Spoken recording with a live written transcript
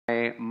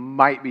I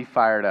might be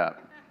fired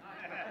up.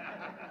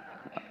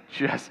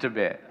 Just a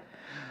bit.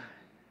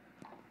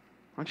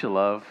 Don't you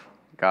love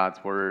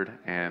God's Word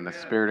and the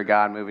Spirit of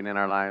God moving in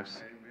our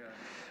lives?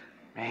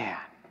 Man,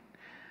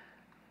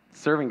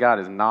 serving God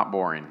is not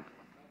boring.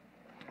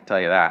 I'll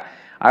tell you that.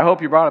 I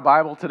hope you brought a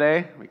Bible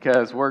today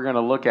because we're going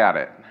to look at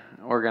it.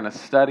 We're going to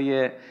study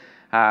it.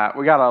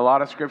 We got a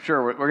lot of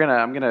scripture.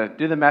 I'm going to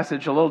do the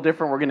message a little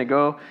different. We're going to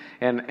go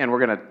and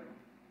we're going to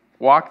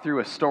walk through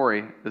a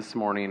story this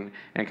morning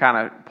and kind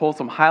of pull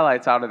some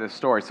highlights out of this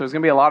story. So there's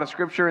going to be a lot of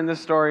scripture in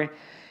this story,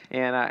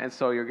 and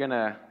so you're going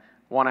to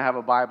want to have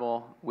a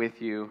Bible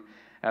with you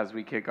as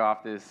we kick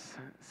off this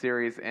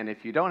series. And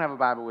if you don't have a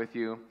Bible with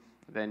you,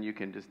 then you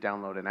can just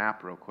download an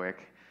app real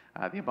quick.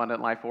 The Abundant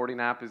Life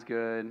Ordering app is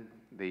good.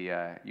 The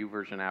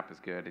YouVersion app is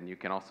good, and you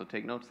can also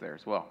take notes there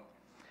as well.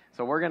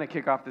 So we're going to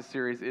kick off this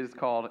series. It is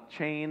called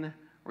Chain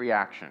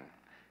Reaction.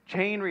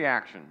 Chain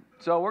reaction.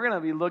 So we're going to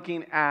be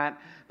looking at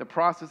the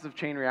process of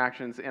chain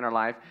reactions in our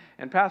life.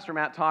 And Pastor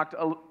Matt talked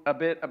a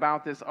bit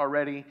about this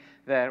already,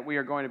 that we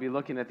are going to be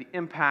looking at the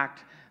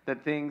impact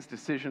that things,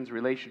 decisions,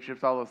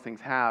 relationships, all those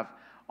things have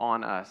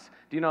on us.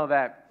 Do you know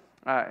that,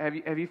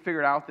 have you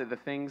figured out that the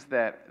things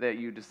that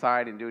you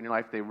decide and do in your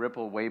life, they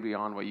ripple way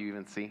beyond what you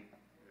even see?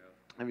 Yeah.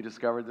 Have you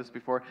discovered this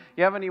before?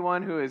 You have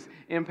anyone who has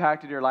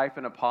impacted your life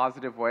in a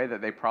positive way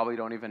that they probably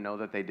don't even know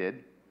that they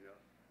did?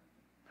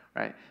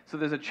 Right? So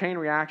there's a chain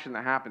reaction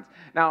that happens.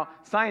 Now,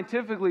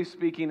 scientifically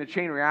speaking, a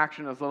chain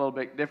reaction is a little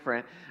bit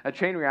different. A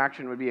chain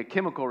reaction would be a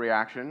chemical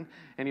reaction.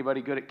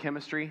 Anybody good at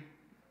chemistry?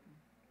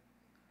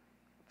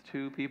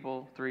 2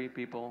 people, 3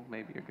 people,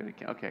 maybe you're good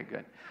at okay,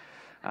 good.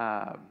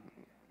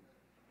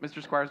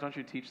 Mr. Squires, don't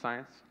you teach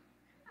science?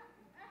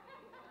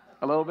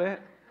 A little bit?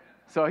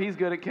 So he's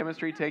good at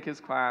chemistry. Take his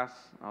class,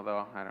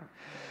 although I don't.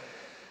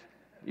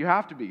 You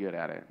have to be good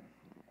at it.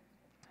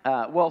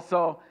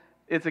 So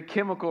it's a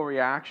chemical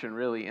reaction,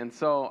 really. And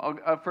so,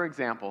 for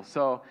example,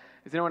 has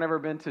anyone ever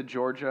been to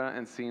Georgia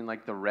and seen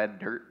like the red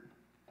dirt?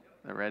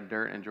 The red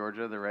dirt in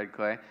Georgia, the red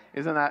clay.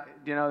 Do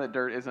you know that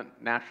dirt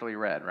isn't naturally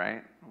red,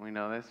 right? We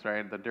know this,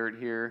 right? The dirt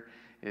here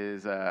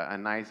is a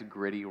nice,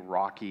 gritty,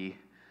 rocky,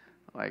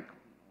 like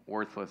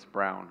worthless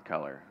brown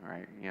color,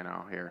 right?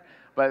 Here.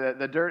 But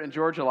the dirt in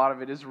Georgia, a lot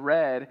of it is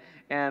red.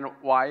 And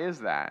why is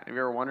that? Have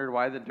you ever wondered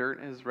why the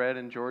dirt is red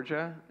in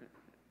Georgia?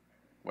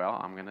 Well,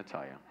 I'm going to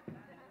tell you.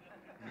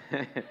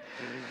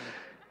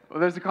 Well,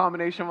 there's a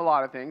combination of a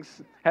lot of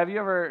things. Have you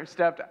ever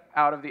stepped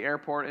out of the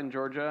airport in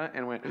Georgia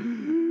and went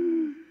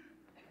and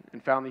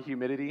found the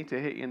humidity to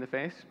hit you in the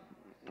face?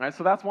 All right,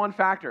 so that's one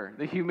factor.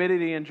 The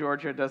humidity in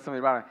Georgia does something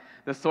about it.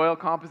 The soil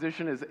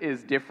composition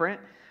is different.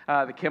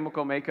 The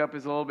chemical makeup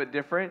is a little bit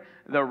different.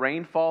 The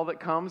rainfall that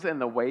comes and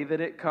the way that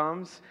it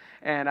comes.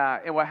 And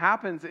what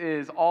happens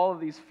is all of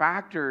these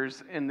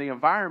factors in the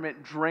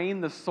environment drain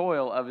the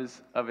soil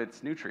of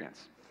its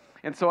nutrients.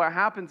 And so what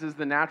happens is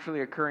the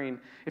naturally occurring,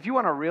 if you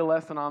want a real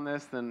lesson on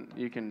this, then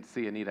you can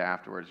see Anita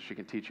afterwards. She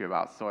can teach you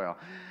about soil.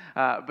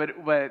 But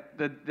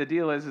the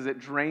deal is it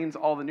drains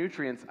all the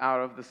nutrients out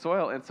of the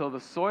soil. And so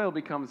the soil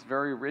becomes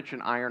very rich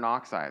in iron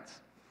oxides.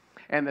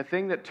 And the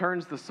thing that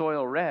turns the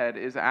soil red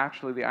is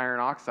actually the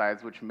iron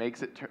oxides, which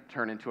makes it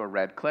turn into a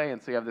red clay.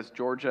 And so you have this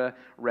Georgia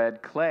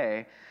red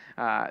clay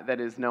that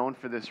is known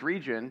for this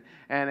region,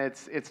 and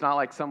it's not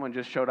like someone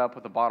just showed up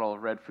with a bottle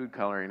of red food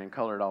coloring and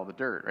colored all the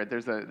dirt, right?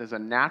 There's a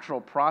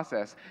natural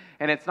process,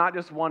 and it's not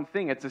just one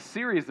thing, it's a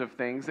series of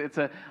things. It's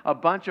a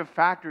bunch of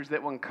factors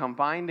that when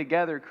combined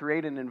together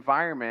create an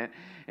environment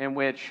in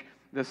which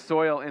the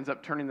soil ends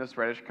up turning this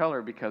reddish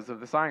color because of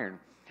this iron.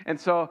 And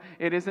so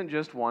it isn't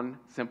just one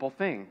simple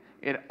thing.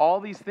 All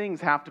these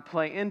things have to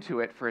play into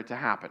it for it to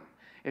happen.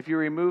 If you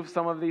remove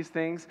some of these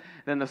things,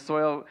 then the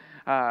soil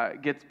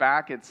gets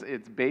back its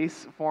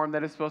base form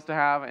that it's supposed to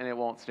have, and it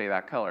won't stay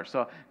that color.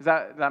 So does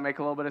that make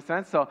a little bit of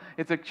sense? So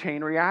it's a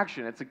chain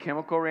reaction. It's a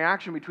chemical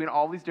reaction between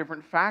all these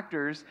different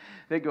factors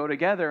that go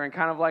together, and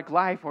kind of like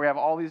life, where we have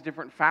all these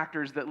different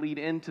factors that lead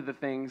into the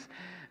things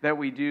that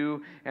we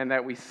do and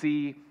that we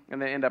see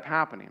and that end up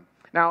happening.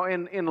 Now,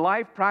 in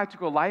life,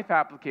 practical life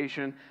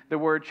application, the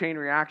word chain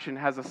reaction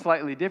has a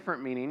slightly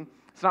different meaning.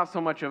 It's not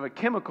so much of a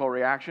chemical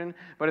reaction,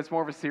 but it's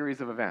more of a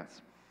series of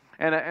events.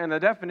 And the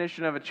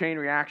definition of a chain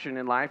reaction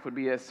in life would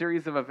be a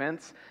series of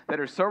events that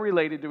are so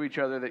related to each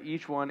other that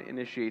each one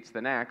initiates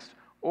the next,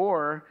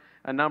 or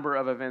a number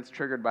of events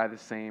triggered by the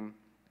same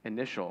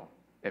initial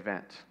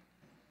event.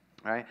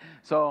 Right?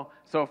 So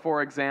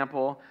for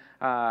example,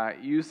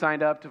 you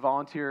signed up to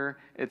volunteer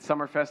at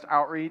Summerfest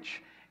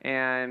Outreach,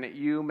 and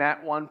you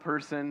met one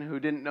person who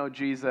didn't know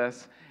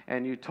Jesus,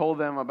 and you told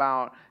them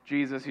about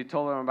Jesus, you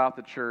told them about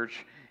the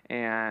church,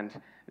 and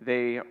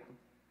they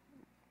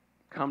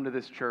come to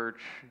this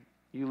church,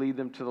 you lead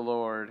them to the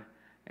Lord,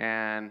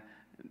 and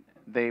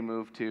they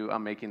move to,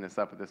 I'm making this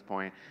up at this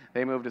point,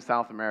 they move to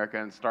South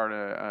America and start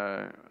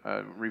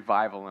a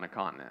revival in a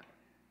continent.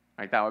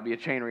 Right? That would be a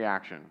chain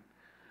reaction,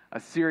 a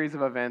series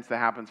of events that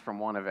happens from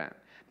one event.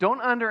 Don't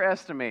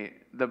underestimate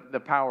the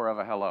power of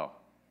a hello.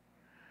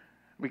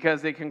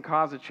 because they can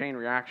cause a chain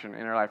reaction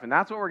in our life. And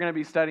that's what we're going to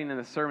be studying in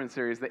this sermon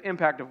series, the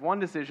impact of one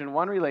decision,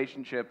 one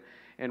relationship,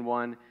 and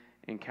one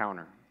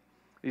encounter.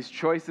 These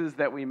choices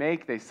that we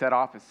make, they set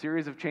off a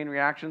series of chain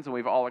reactions, and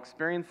we've all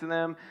experienced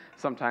them.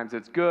 Sometimes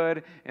it's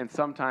good, and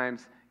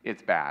sometimes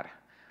it's bad.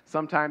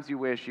 Sometimes you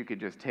wish you could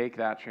just take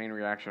that chain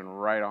reaction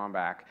right on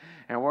back.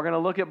 And we're going to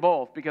look at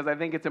both, because I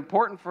think it's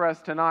important for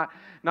us to not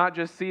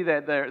just see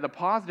that the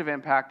positive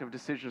impact of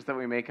decisions that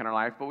we make in our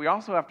life, but we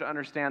also have to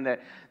understand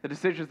that the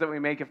decisions that we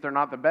make, if they're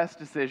not the best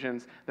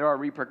decisions, there are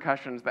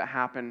repercussions that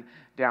happen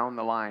down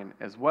the line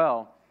as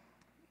well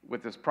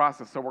with this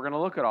process. So we're going to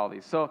look at all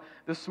these. So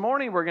this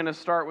morning we're going to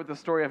start with the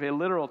story of a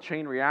literal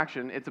chain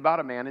reaction. It's about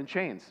a man in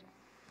chains.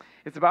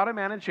 It's about a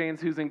man in chains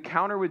whose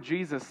encounter with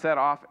Jesus set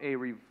off a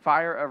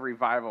fire of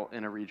revival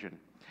in a region.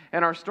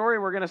 And our story,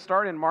 we're going to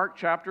start in Mark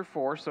chapter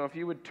 4. So if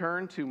you would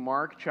turn to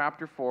Mark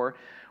chapter 4,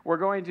 we're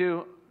going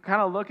to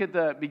kind of look at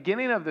the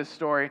beginning of this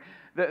story.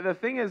 The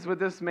thing is with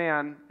this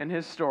man and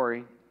his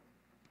story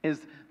is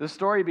the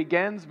story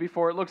begins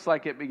before it looks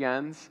like it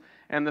begins,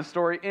 and the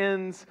story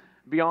ends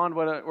beyond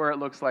where it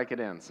looks like it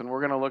ends. And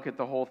we're going to look at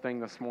the whole thing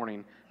this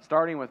morning,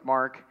 starting with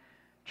Mark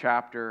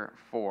chapter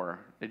 4.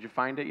 Did you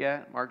find it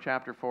yet? Mark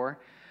chapter 4?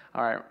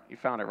 All right, you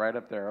found it right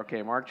up there.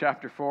 Okay, Mark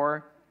chapter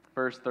 4,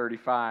 verse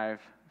 35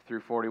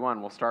 through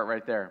 41. We'll start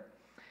right there.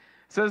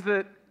 It says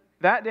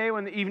that day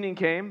when the evening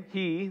came,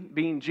 he,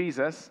 being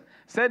Jesus,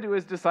 said to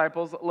his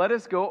disciples, "Let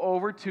us go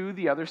over to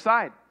the other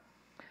side."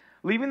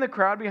 Leaving the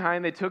crowd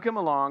behind, they took him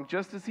along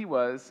just as he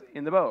was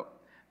in the boat.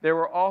 There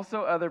were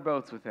also other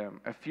boats with him.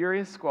 A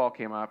furious squall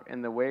came up,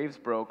 and the waves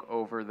broke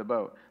over the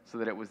boat, so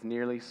that it was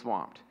nearly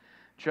swamped.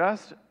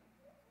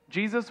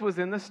 Jesus was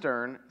in the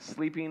stern,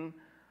 sleeping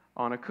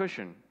on a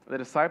cushion. The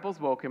disciples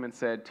woke him and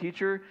said,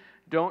 "Teacher,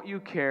 don't you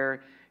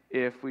care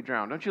if we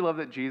drown?" Don't you love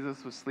that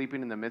Jesus was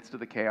sleeping in the midst of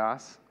the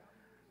chaos?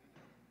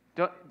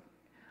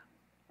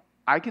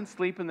 I can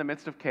sleep in the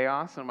midst of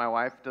chaos, and my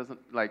wife doesn't,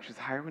 she's,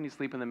 "How when you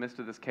sleep in the midst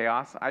of this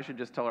chaos?" I should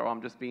just tell her, "Oh,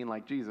 I'm just being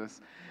like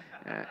Jesus."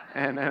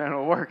 And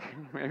it'll work.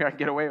 Maybe I can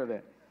get away with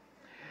it.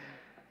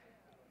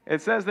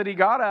 It says that he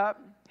got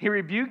up, he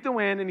rebuked the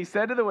wind, and he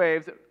said to the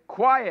waves,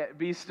 "Quiet,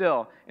 be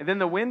still." And then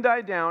the wind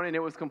died down, and it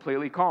was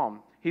completely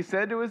calm. He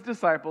said to his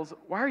disciples,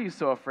 "Why are you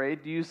so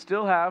afraid? Do you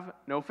still have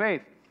no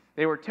faith?"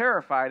 They were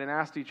terrified and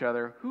asked each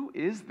other, "Who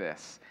is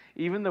this?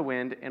 Even the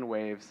wind and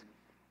waves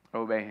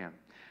obey him."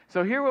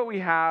 So here what we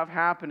have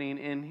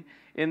happening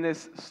in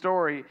this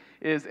story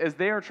is as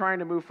they are trying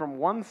to move from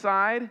one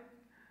side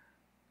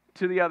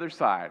to the other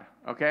side,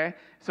 okay?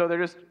 So they're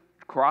just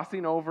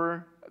crossing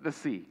over the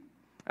sea.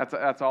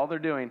 That's all they're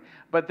doing.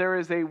 But there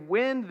is a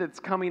wind that's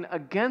coming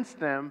against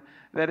them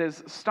that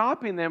is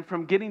stopping them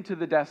from getting to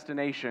the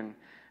destination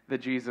that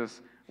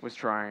Jesus was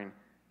trying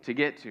to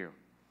get to.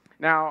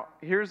 Now,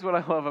 here's what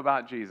I love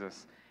about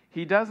Jesus.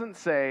 He doesn't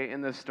say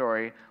in this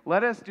story,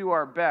 "Let us do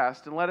our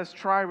best and let us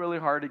try really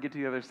hard to get to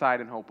the other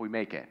side and hope we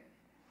make it."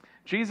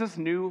 Jesus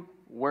knew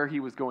where he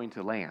was going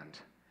to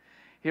land.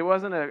 It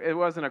wasn't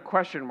a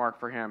question mark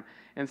for him.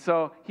 And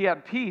so he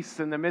had peace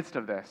in the midst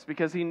of this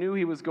because he knew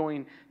he was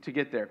going to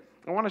get there.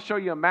 I want to show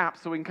you a map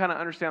so we can kind of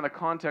understand the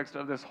context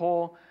of this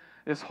whole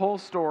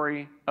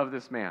story of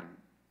this man.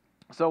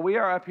 So we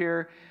are up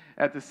here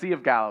at the Sea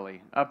of Galilee,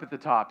 up at the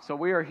top. So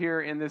we are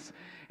here in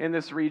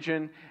this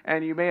region,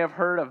 and you may have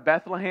heard of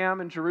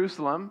Bethlehem and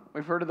Jerusalem.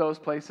 We've heard of those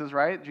places,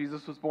 right?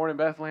 Jesus was born in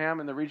Bethlehem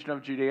in the region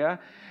of Judea.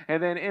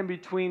 And then in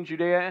between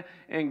Judea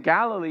and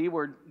Galilee,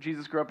 where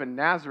Jesus grew up in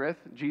Nazareth,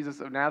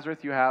 Jesus of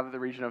Nazareth, you have the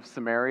region of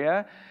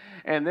Samaria.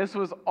 And this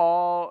was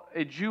all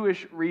a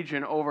Jewish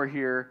region over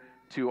here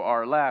to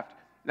our left.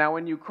 Now,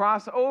 when you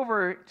cross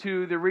over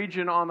to the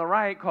region on the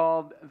right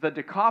called the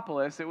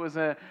Decapolis, it was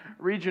a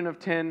region of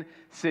 10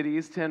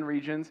 cities, 10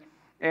 regions,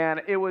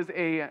 and it was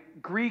a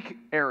Greek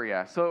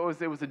area. So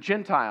it was a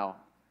Gentile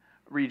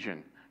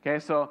region. Okay,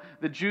 so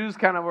the Jews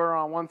kind of were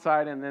on one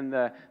side, and then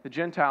the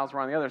Gentiles were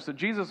on the other. So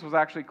Jesus was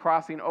actually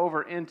crossing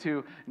over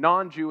into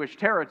non-Jewish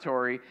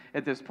territory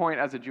at this point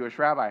as a Jewish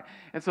rabbi.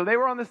 And so they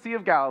were on the Sea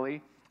of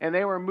Galilee, and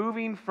they were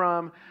moving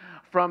from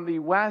the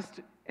west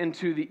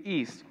into the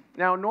east.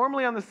 Now,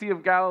 normally on the Sea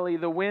of Galilee,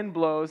 the wind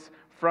blows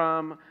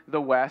from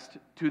the west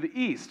to the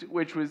east,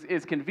 which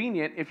is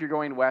convenient if you're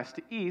going west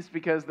to east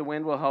because the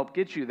wind will help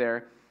get you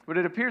there. But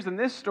it appears in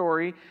this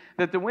story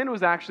that the wind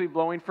was actually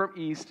blowing from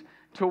east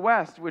to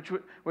west,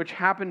 which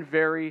happened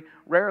very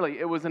rarely.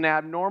 It was an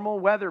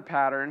abnormal weather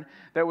pattern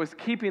that was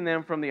keeping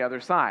them from the other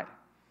side.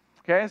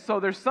 Okay,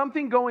 so there's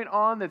something going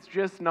on that's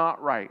just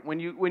not right. When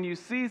you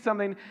see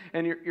something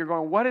and you're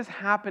going, what is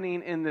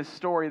happening in this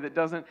story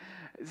that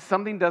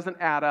something doesn't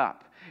add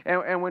up?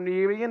 And when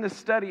you begin to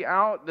study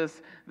out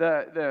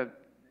the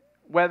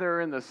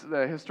weather and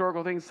the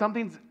historical things,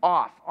 something's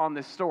off on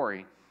this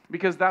story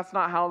because that's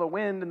not how the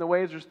wind and the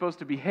waves are supposed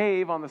to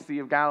behave on the Sea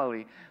of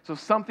Galilee. So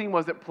something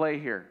was at play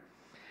here.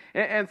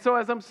 And so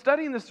as I'm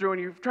studying this through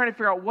and you're trying to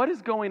figure out what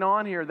is going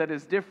on here that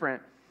is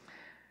different,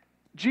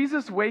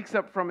 Jesus wakes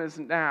up from his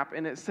nap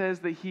and it says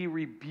that he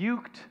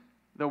rebuked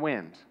the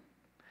wind.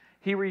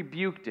 He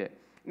rebuked it.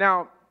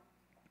 Now,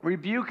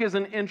 Rebuke is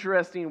an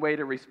interesting way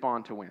to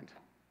respond to wind.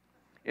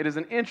 It is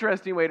an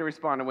interesting way to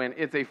respond to wind.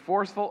 It's a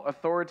forceful,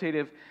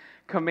 authoritative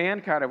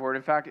command kind of word.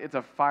 In fact, it's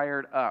a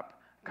fired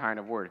up kind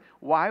of word.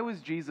 Why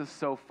was Jesus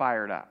so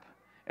fired up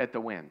at the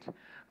wind?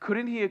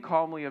 Couldn't he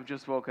calmly have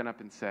just woken up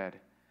and said,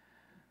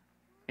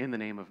 "In the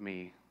name of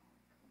me,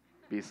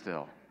 be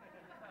still"?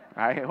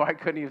 Right? Why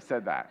couldn't he have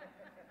said that?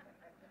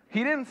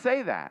 He didn't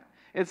say that.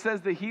 It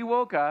says that he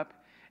woke up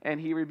and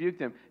he rebuked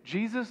them.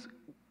 Jesus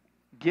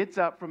gets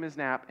up from his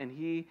nap and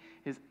he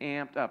is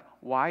amped up.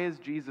 Why is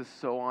Jesus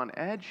so on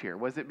edge here?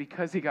 Was it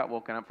because he got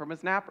woken up from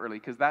his nap early?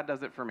 Because that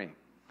does it for me.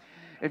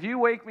 If you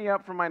wake me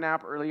up from my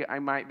nap early, I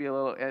might be a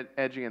little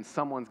edgy and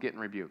someone's getting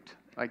rebuked.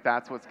 Like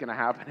that's what's going to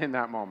happen in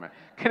that moment.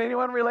 Can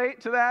anyone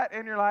relate to that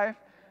in your life?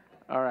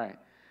 All right.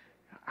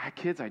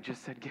 Kids, I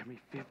just said give me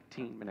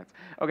 15 minutes.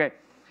 Okay.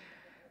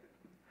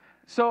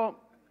 So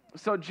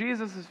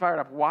Jesus is fired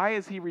up. Why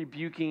is he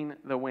rebuking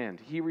the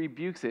wind? He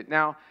rebukes it.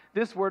 Now,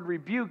 this word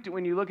rebuked,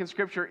 when you look in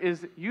Scripture,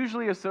 is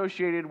usually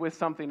associated with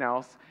something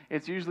else.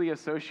 It's usually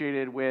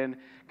associated with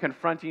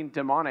confronting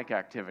demonic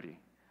activity.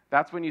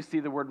 That's when you see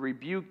the word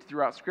rebuked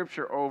throughout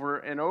Scripture over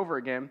and over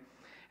again.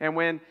 And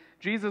when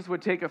Jesus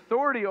would take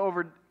authority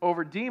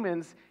over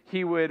demons,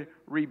 he would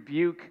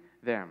rebuke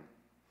them.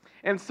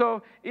 And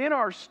so in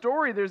our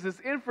story, there's this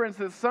inference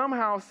that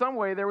somehow, some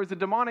way, there was a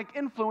demonic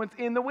influence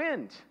in the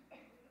wind.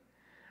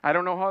 I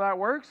don't know how that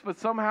works, but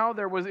somehow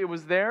it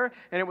was there,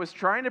 and it was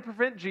trying to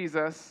prevent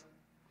Jesus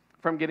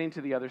from getting to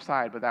the other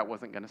side, but that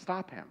wasn't going to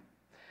stop him.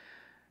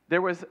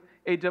 There was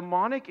a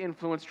demonic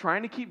influence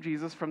trying to keep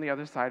Jesus from the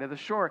other side of the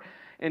shore,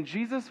 and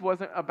Jesus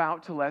wasn't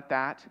about to let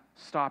that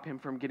stop him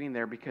from getting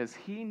there because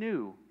he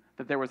knew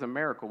that there was a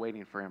miracle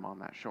waiting for him on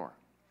that shore.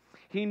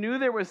 He knew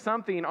there was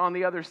something on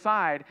the other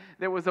side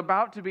that was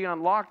about to be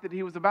unlocked, that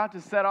he was about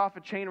to set off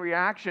a chain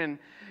reaction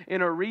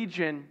in a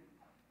region.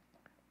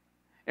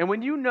 And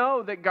when you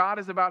know that God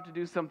is about to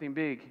do something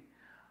big,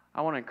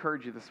 I want to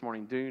encourage you this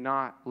morning, do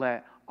not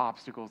let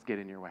obstacles get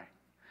in your way.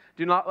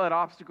 Do not let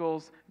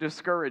obstacles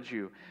discourage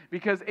you,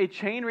 because a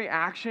chain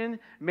reaction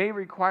may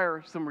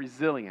require some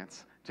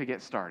resilience to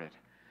get started.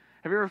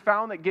 Have you ever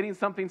found that getting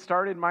something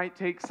started might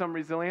take some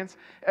resilience?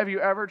 Have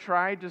you ever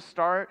tried to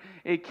start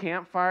a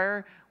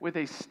campfire with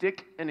a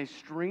stick and a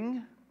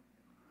string?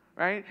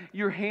 Right?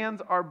 Your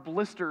hands are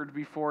blistered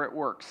before it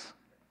works,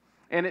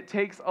 and it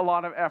takes a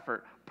lot of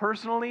effort.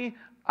 Personally,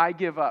 I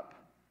give up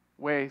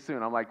way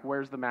soon. I'm like,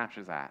 where's the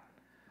matches at?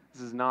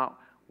 This is not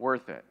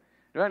worth it.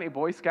 Do you have any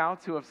Boy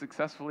Scouts who have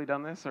successfully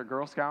done this, or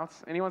Girl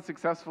Scouts? Anyone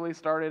successfully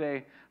started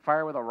a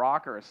fire with a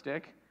rock or a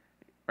stick?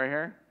 Right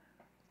here?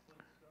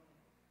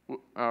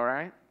 All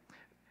right.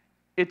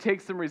 It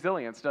takes some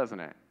resilience, doesn't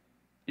it?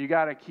 You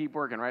got to keep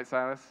working, right,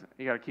 Silas?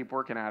 You got to keep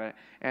working at it,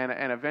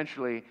 and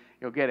eventually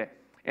you'll get it.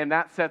 And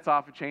that sets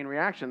off a chain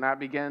reaction. That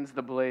begins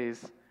the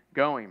blaze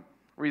going.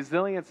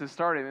 Resilience is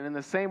started. And in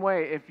the same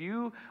way, if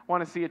you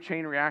want to see a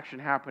chain reaction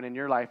happen in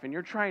your life and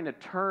you're trying to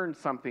turn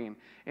something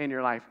in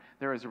your life,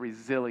 there is a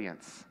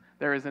resilience.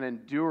 There is an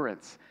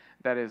endurance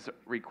that is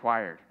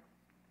required.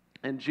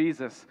 And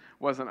Jesus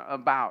wasn't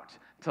about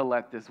to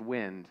let this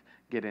wind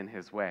get in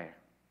his way.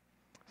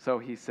 So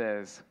he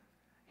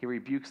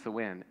rebukes the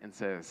wind and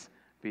says,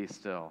 "Be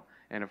still."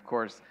 And of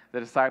course, the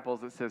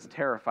disciples, it says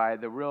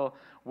terrified. The real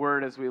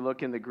word as we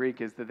look in the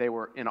Greek is that they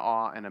were in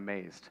awe and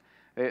amazed.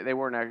 They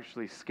weren't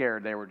actually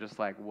scared. They were just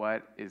like,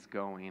 what is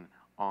going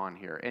on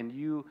here? And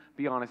you,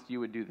 be honest, you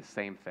would do the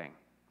same thing.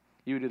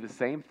 You would do the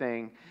same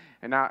thing.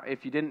 And now,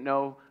 if you didn't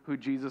know who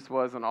Jesus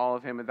was and all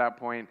of him at that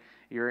point,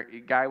 your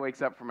guy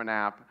wakes up from a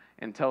nap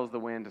and tells the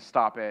wind to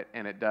stop it,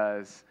 and it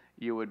does,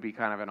 you would be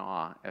kind of in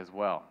awe as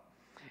well.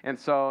 And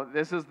so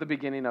this is the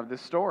beginning of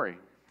this story.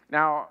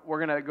 Now,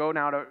 we're going to go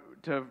now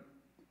to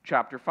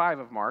chapter 5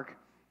 of Mark,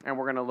 and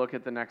we're going to look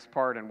at the next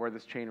part and where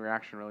this chain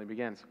reaction really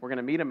begins. We're going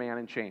to meet a man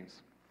in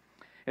chains.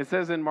 It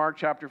says in Mark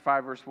chapter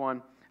 5, verse 1,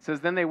 it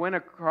says, "Then they went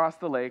across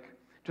the lake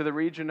to the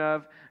region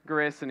of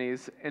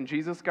Gerasenes, and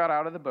Jesus got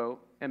out of the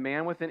boat. A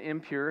man with an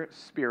impure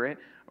spirit,"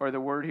 or the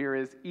word here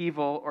is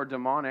evil or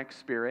demonic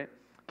spirit,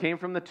 "came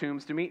from the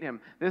tombs to meet him.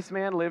 This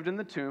man lived in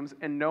the tombs,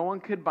 and no one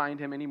could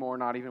bind him anymore,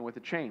 not even with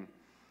a chain.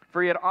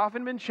 For he had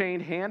often been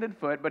chained hand and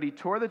foot, but he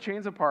tore the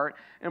chains apart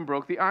and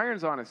broke the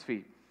irons on his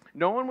feet.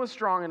 No one was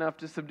strong enough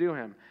to subdue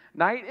him.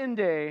 Night and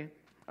day,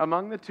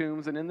 among the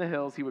tombs and in the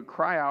hills, he would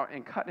cry out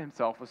and cut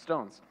himself with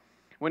stones.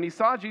 When he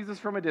saw Jesus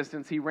from a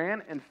distance, he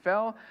ran and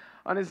fell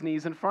on his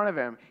knees in front of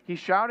him. He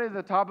shouted at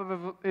the top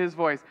of his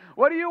voice,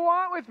 'What do you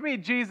want with me,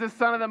 Jesus,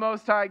 Son of the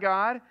Most High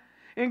God?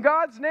 In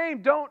God's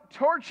name, don't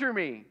torture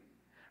me.'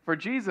 For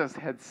Jesus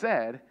had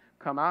said,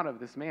 'Come out of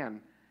this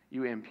man,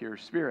 you impure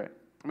spirit.'"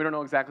 We don't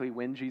know exactly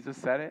when Jesus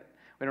said it.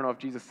 We don't know if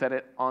Jesus said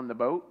it on the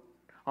boat,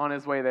 on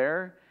his way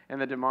there, and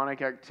the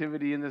demonic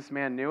activity in this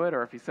man knew it,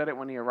 or if he said it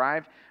when he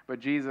arrived, but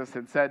Jesus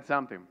had said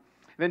something.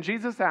 Then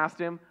Jesus asked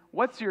him,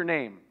 "What's your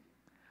name?"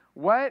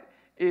 "What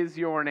is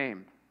your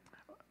name?"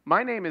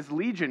 "My name is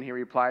Legion," he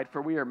replied,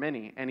 "for we are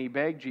many." And he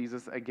begged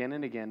Jesus again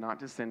and again not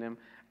to send him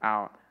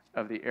out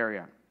of the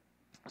area.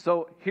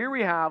 So here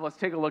we have, let's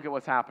take a look at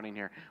what's happening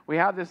here. We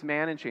have this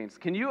man in chains.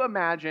 Can you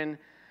imagine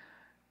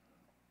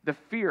the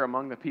fear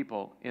among the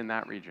people in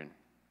that region?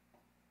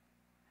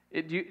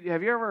 Have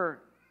you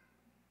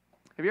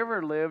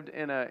ever lived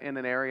in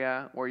an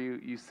area where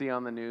you see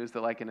on the news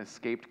that like an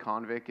escaped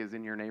convict is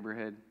in your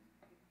neighborhood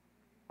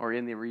or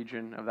in the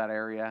region of that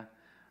area?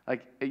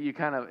 Like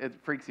it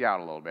freaks you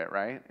out a little bit,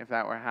 right? If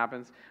that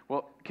happens.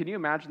 Well, can you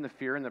imagine the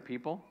fear in the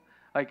people?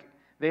 Like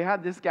they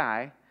had this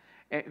guy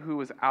who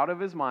was out of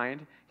his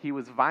mind. He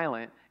was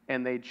violent,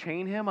 and they'd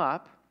chain him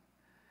up,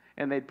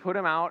 and they'd put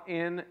him out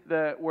in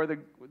where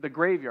the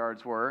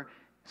graveyards were,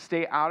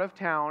 stay out of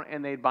town,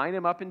 and they'd bind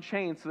him up in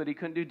chains so that he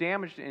couldn't do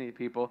damage to any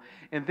people.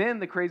 And then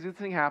the craziest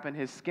thing happened.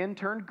 His skin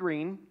turned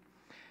green,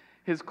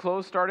 his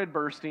clothes started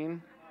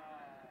bursting,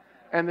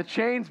 and the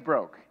chains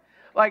broke.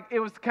 Like, it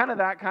was kind of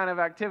that kind of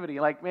activity.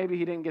 Like, maybe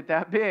he didn't get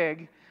that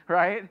big,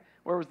 right?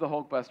 Where was the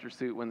Hulkbuster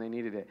suit when they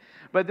needed it?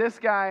 But this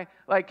guy,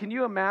 like, can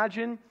you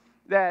imagine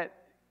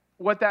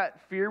what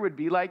that fear would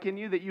be like in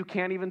you, that you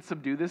can't even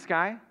subdue this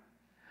guy?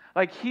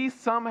 Like he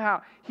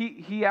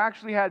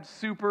actually had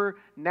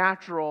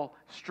supernatural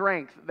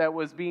strength that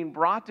was being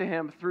brought to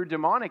him through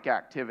demonic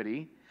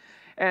activity,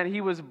 and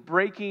he was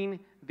breaking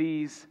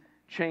these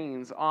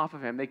chains off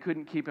of him. They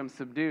couldn't keep him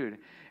subdued,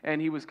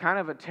 and he was kind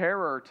of a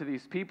terror to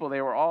these people.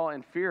 They were all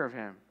in fear of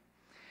him.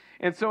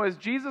 And so as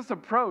Jesus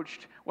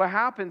approached, what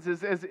happens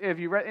is,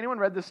 anyone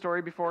read this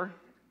story before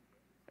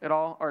at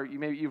all? Or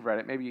maybe you've read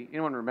it. Maybe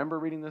anyone remember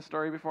reading this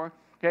story before?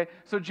 Okay,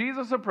 so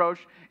Jesus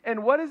approached,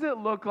 and what does it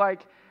look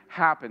like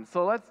happened?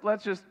 So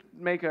let's just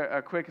make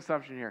a quick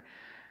assumption here.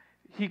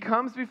 He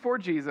comes before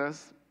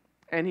Jesus,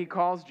 and he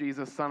calls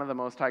Jesus Son of the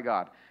Most High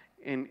God.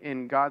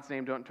 In God's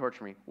name, don't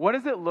torture me. What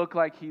does it look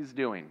like he's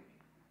doing?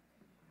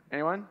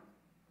 Anyone?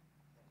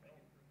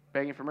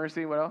 Begging for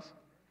mercy. What else?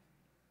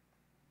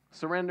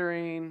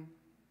 Surrendering.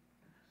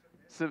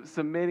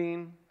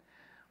 Submitting.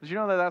 Did you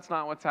know that that's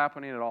not what's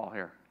happening at all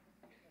here?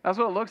 That's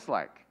what it looks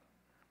like.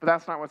 But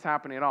that's not what's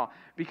happening at all.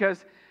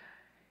 Because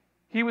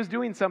he was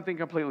doing something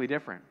completely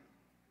different.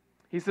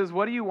 He says,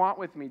 "What do you want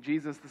with me,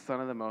 Jesus, the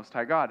Son of the Most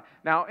High God?"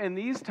 Now, in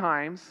these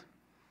times,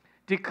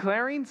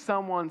 declaring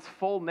someone's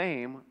full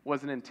name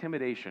was an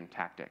intimidation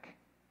tactic.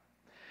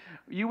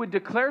 You would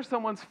declare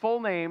someone's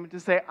full name to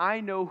say, "I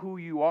know who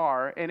you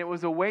are," and it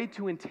was a way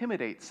to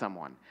intimidate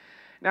someone.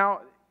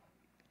 Now,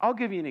 I'll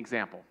give you an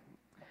example.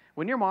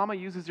 When your mama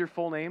uses your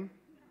full name,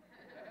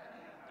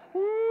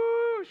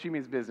 woo, she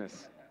means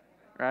business,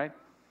 right?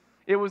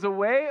 It was a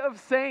way of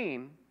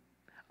saying,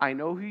 "I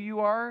know who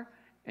you are,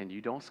 and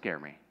you don't scare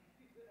me."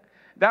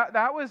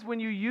 That was when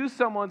you use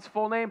someone's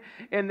full name,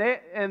 and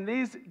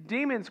these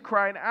demons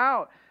cried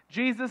out,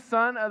 "Jesus,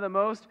 Son of the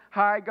Most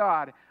High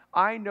God,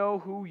 I know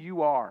who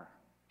you are.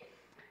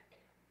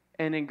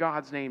 And in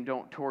God's name,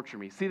 don't torture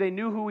me." See, they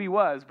knew who he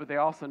was, but they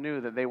also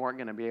knew that they weren't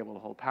going to be able to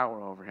hold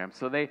power over him.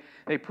 So they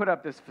put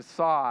up this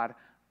facade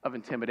of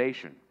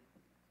intimidation.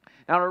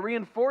 Now, to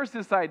reinforce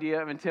this idea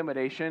of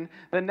intimidation,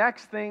 the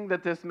next thing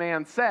that this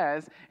man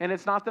says, and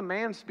it's not the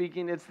man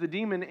speaking, it's the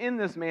demon in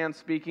this man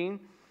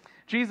speaking,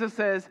 Jesus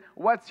says,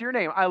 "What's your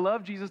name?" I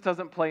love Jesus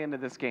doesn't play into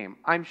this game.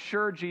 I'm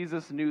sure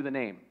Jesus knew the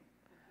name.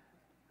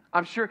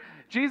 I'm sure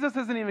Jesus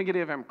isn't even going to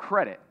give him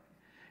credit.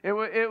 It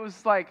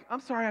was like, "I'm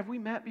sorry, have we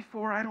met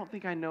before? I don't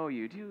think I know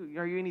you.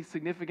 Are you any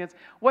significance?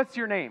 What's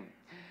your name?"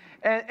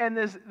 And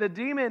the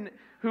demon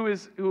who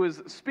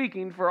is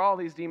speaking for all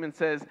these demons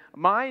says,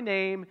 "My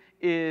name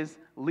is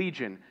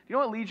Legion." Do you know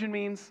what Legion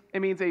means?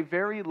 It means a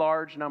very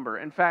large number.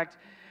 In fact,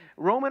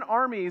 Roman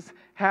armies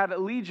had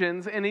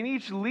legions, and in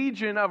each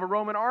legion of a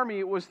Roman army,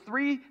 it was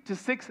 3,000 to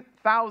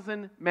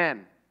 6,000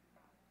 men.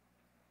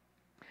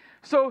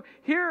 So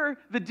here,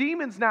 the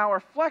demons now are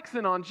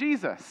flexing on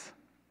Jesus.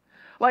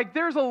 Like,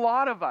 there's a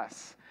lot of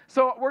us.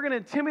 So we're going to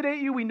intimidate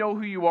you. We know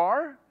who you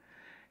are.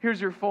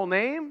 Here's your full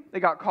name. They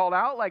got called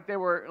out like they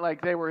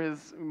were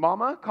his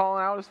mama,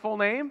 calling out his full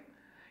name,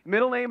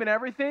 middle name and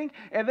everything.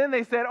 And then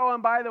they said, "Oh,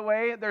 and by the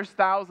way, there's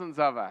thousands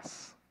of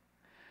us."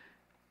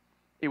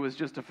 It was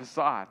just a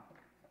facade.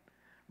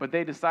 But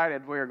they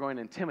decided we are going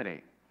to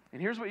intimidate.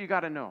 And here's what you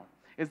got to know,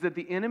 is that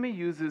the enemy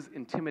uses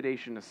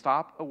intimidation to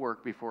stop a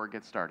work before it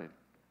gets started.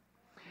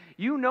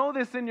 You know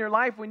this in your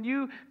life when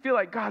you feel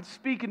like God's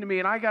speaking to me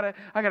and I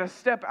gotta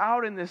step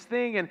out in this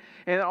thing,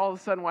 and all of a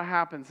sudden what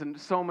happens in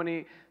so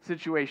many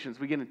situations,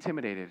 we get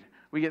intimidated.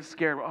 We get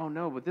scared. "Oh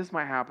no, but this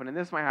might happen and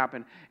this might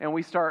happen," and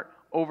we start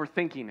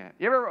overthinking it.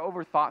 You ever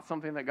overthought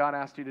something that God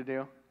asked you to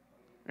do?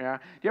 Yeah.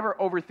 Do you ever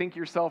overthink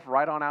yourself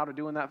right on out of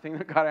doing that thing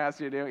that God asked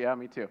you to do? Yeah,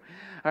 me too.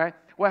 All right.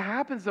 What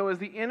happens though is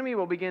the enemy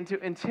will begin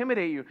to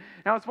intimidate you.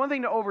 Now, it's one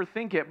thing to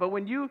overthink it, but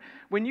when you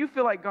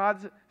feel like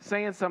God's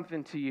saying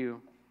something to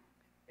you,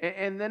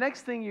 and the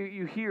next thing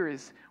you hear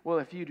is, "Well,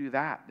 if you do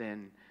that,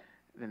 then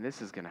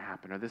this is going to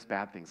happen, or this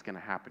bad thing's going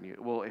to happen.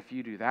 Well, if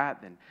you do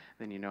that,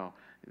 then you know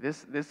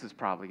this is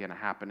probably going to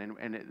happen,"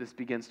 and this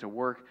begins to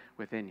work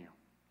within you.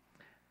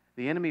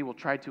 The enemy will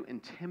try to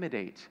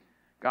intimidate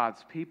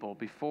God's people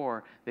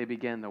before they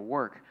begin the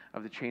work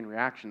of the chain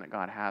reaction that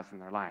God has in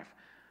their life.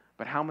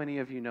 But how many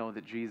of you know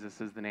that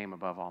Jesus is the name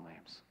above all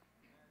names?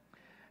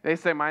 They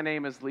say, my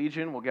name is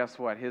Legion. Well, guess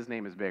what? His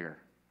name is bigger.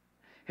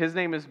 His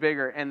name is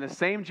bigger. And the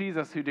same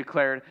Jesus who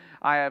declared,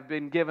 I have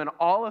been given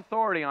all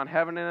authority on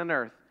heaven and on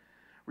earth,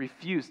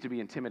 refused to be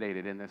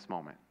intimidated in this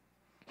moment.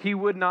 He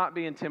would not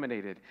be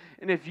intimidated.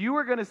 And if you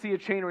are going to see a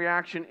chain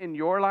reaction in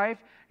your life,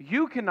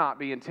 you cannot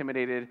be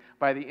intimidated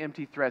by the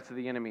empty threats of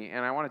the enemy.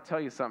 And I want to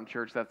tell you something,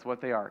 church, that's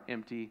what they are,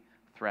 empty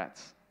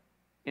threats.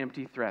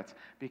 Empty threats.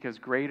 Because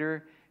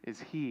greater is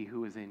he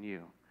who is in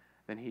you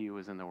than he who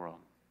is in the world.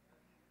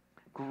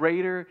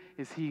 Greater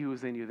is he who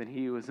is in you than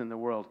he who is in the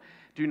world.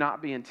 Do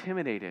not be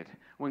intimidated.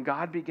 When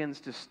God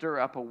begins to stir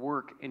up a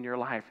work in your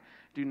life,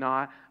 do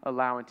not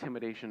allow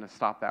intimidation to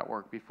stop that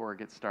work before it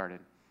gets started.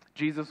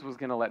 Jesus was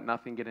going to let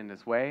nothing get in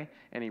his way,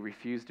 and he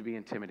refused to be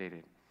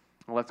intimidated.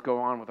 Well, let's go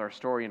on with our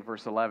story in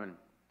verse 11.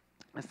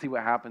 Let's see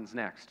what happens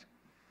next.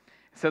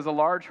 It says, a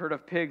large herd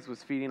of pigs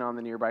was feeding on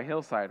the nearby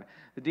hillside.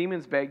 The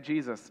demons begged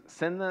Jesus,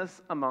 send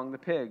us among the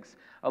pigs.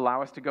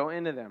 Allow us to go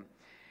into them.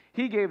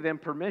 He gave them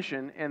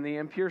permission, and the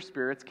impure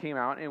spirits came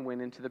out and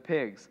went into the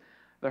pigs.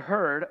 The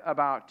herd,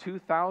 about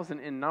 2,000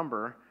 in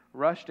number,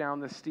 rushed down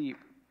the steep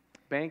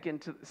bank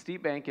into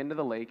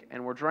the lake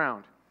and were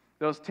drowned.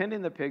 Those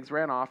tending the pigs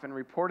ran off and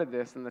reported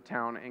this in the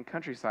town and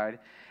countryside,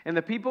 and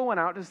the people went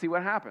out to see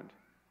what happened.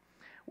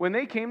 When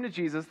they came to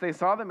Jesus, they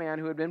saw the man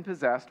who had been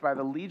possessed by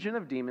the legion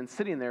of demons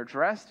sitting there,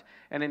 dressed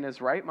and in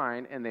his right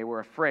mind, and they were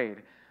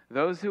afraid.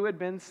 Those who had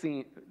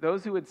seen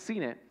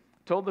it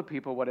told the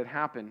people what had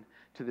happened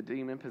to the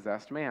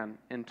demon-possessed man,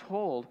 and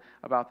told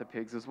about the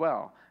pigs as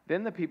well.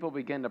 Then the people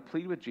began to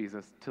plead with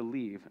Jesus to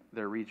leave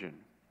their region.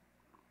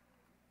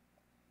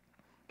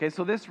 Okay,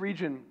 so this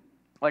region,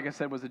 like I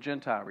said, was a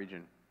Gentile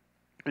region.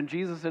 And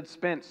Jesus had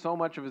spent so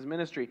much of his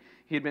ministry,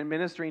 he had been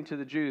ministering to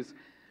the Jews.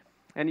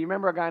 And you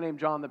remember a guy named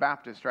John the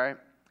Baptist, right?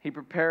 He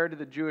prepared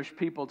the Jewish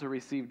people to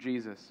receive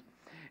Jesus.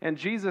 And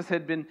Jesus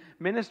had been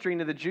ministering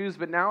to the Jews,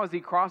 but now as he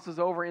crosses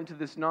over into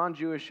this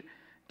non-Jewish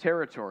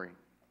territory,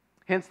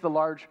 hence the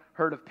large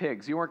herd of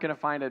pigs. You weren't going to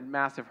find a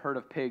massive herd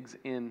of pigs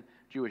in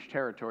Jewish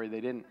territory.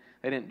 They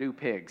didn't do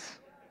pigs,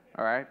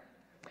 all right?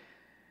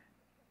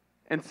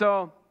 And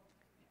so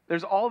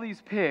there's all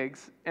these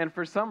pigs, and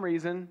for some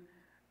reason,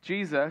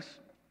 Jesus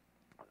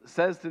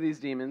says to these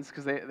demons,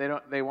 because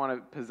they want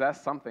to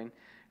possess something,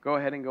 go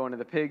ahead and go into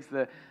the pigs.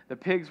 The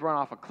pigs run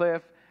off a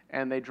cliff,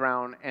 and they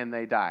drown, and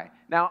they die.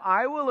 Now,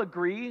 I will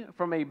agree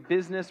from a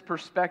business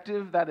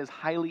perspective that is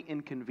highly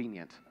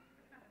inconvenient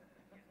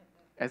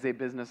as a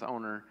business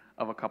owner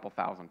of a couple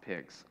thousand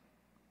pigs.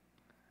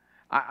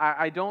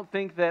 I don't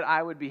think that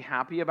I would be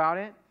happy about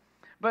it,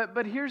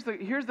 but here's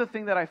the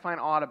thing that I find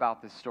odd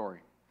about this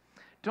story.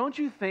 Don't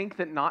you think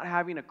that not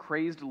having a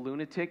crazed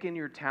lunatic in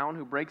your town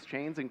who breaks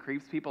chains and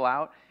creeps people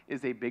out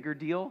is a bigger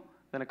deal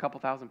than a couple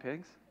thousand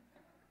pigs?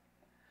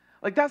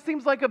 Like, that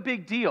seems like a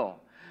big deal.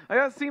 Like,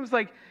 that seems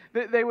like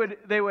they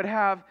would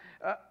have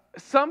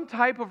some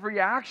type of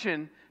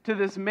reaction to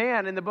this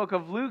man. In the book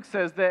of Luke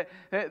says that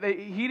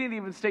he didn't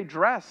even stay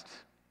dressed.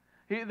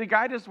 The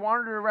guy just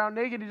wandered around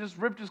naked. He just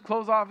ripped his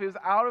clothes off. He was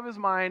out of his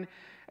mind,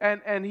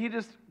 and he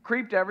just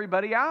creeped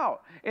everybody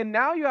out. And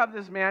now you have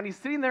this man. He's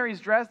sitting there. He's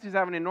dressed. He's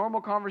having a normal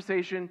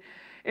conversation.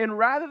 And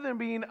rather than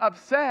being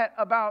upset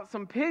about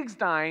some pigs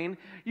dying,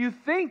 you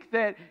think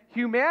that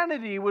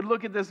humanity would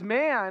look at this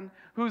man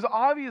who's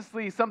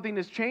obviously something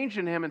has changed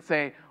in him and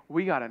say,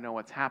 we got to know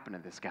what's happened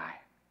to this guy.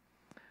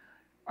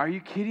 Are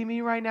you kidding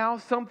me right now?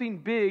 Something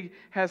big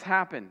has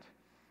happened.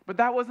 But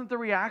that wasn't the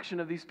reaction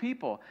of these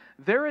people.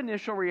 Their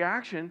initial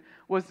reaction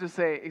was to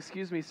say,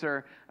 excuse me,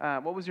 sir,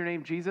 what was your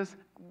name, Jesus?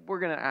 We're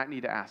going to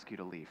need to ask you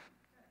to leave.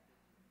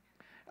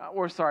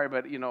 We're sorry,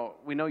 but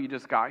we know you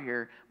just got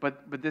here,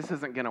 but this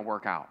isn't going to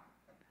work out.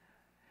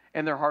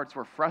 And their hearts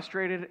were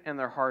frustrated and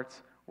their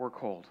hearts were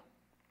cold.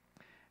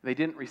 They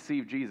didn't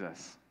receive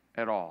Jesus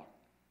at all.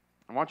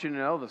 I want you to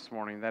know this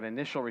morning that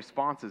initial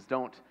responses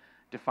don't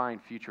define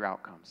future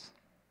outcomes.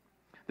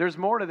 There's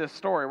more to this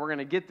story. We're going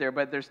to get there,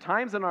 but there's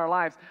times in our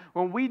lives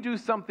when we do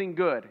something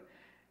good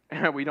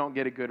and we don't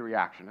get a good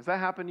reaction. Has that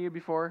happened to you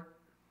before?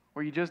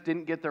 Where you just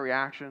didn't get the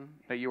reaction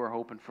that you were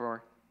hoping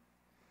for?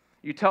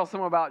 You tell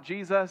someone about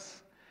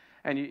Jesus,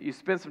 and you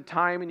spend some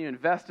time and you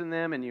invest in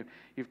them, and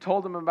you've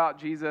told them about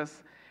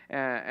Jesus,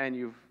 and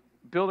you've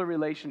built a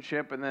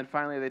relationship, and then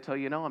finally they tell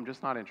you, no, I'm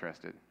just not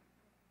interested.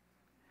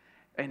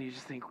 And you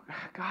just think,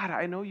 God,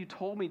 I know you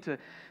told me to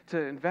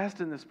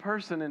invest in this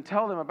person and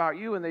tell them about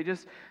you, and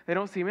they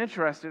don't seem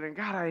interested. And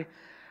God,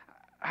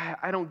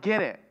 I don't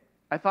get it.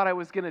 I thought I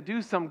was going to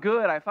do some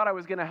good. I thought I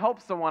was going to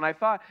help someone. I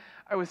thought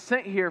I was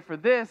sent here for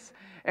this.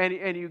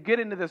 And you get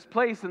into this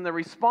place, and the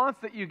response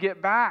that you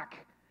get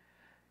back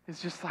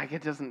is just like,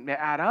 it doesn't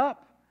add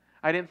up.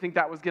 I didn't think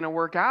that was going to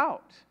work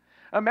out.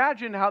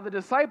 Imagine how the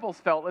disciples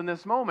felt in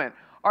this moment.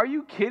 Are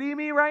you kidding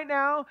me right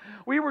now?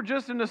 We were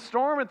just in a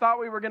storm and thought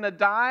we were going to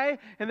die,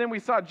 and then we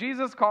saw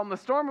Jesus calm the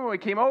storm, and we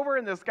came over,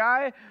 and this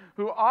guy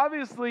who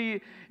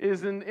obviously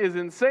is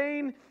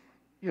insane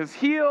is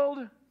healed,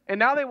 and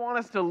now they want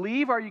us to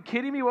leave? Are you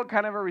kidding me? What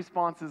kind of a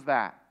response is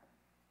that?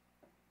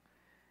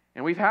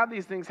 And we've had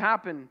these things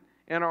happen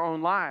in our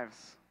own lives.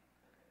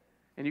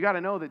 And you got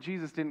to know that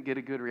Jesus didn't get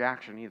a good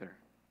reaction either.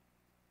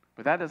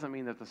 But that doesn't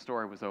mean that the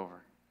story was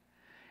over.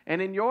 And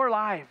in your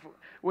life,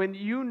 when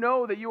you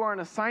know that you are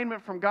an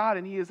assignment from God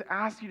and He has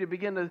asked you to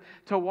begin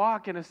to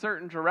walk in a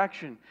certain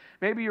direction,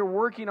 maybe you're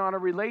working on a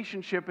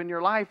relationship in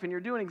your life and you're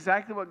doing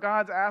exactly what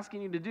God's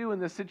asking you to do in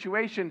this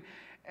situation,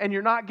 and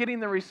you're not getting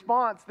the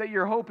response that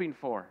you're hoping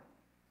for.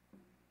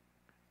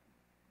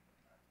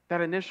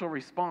 That initial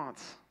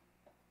response,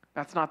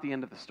 that's not the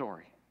end of the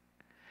story.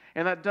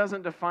 And that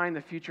doesn't define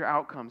the future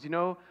outcomes. You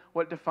know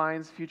what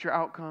defines future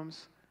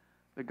outcomes?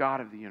 The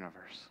God of the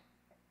universe.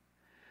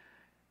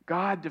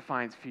 God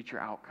defines future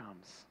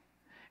outcomes.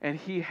 And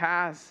He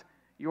has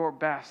your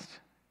best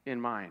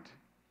in mind.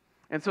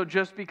 And so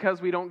just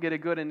because we don't get a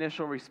good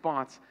initial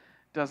response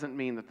doesn't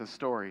mean that the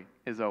story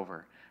is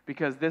over.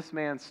 Because this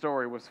man's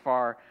story was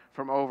far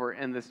from over.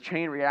 And this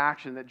chain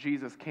reaction that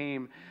Jesus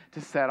came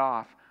to set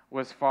off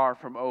was far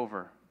from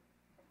over.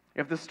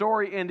 If the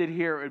story ended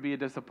here, it would be a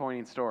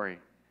disappointing story.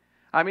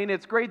 I mean,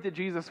 it's great that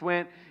Jesus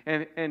went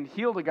and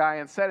healed a guy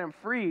and set him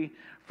free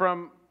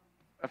from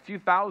a few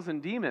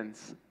thousand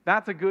demons.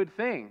 That's a good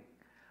thing.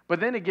 But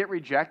then to get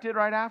rejected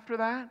right after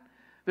that,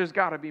 there's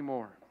got to be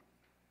more.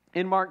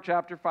 In Mark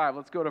chapter 5,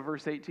 let's go to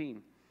verse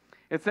 18.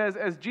 It says,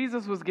 as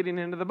Jesus was getting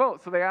into the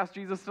boat, so they asked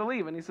Jesus to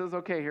leave, and He says,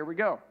 okay, here we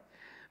go.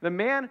 The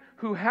man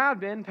who had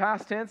been,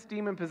 past tense,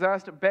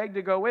 demon-possessed, begged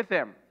to go with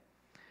him.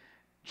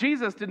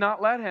 Jesus did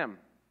not let him,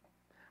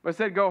 but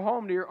said, go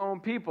home to your own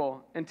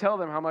people and tell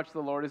them how much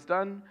the Lord has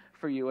done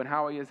for you and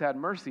how He has had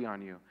mercy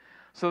on you.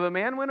 So the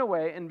man went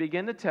away and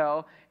began to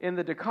tell in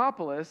the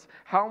Decapolis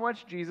how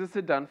much Jesus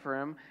had done for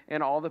him,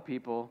 and all the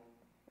people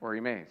were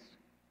amazed.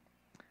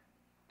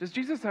 Does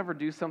Jesus ever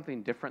do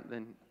something different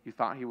than you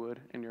thought He would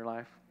in your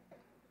life?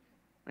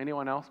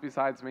 Anyone else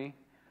besides me?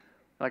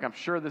 Like, I'm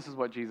sure this is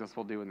what Jesus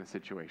will do in this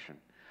situation.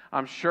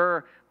 I'm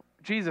sure,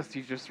 Jesus,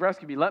 You just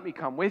rescued me. Let me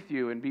come with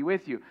You and be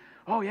with You.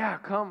 Oh yeah,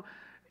 come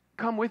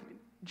with me.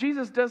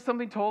 Jesus does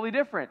something totally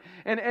different.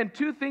 And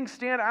two things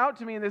stand out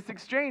to me in this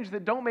exchange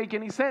that don't make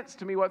any sense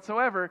to me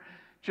whatsoever,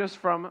 just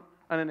from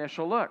an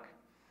initial look.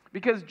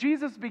 Because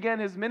Jesus began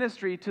His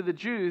ministry to the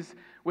Jews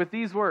with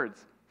these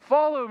words,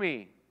 follow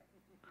me.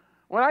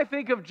 When I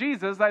think of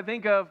Jesus, I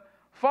think of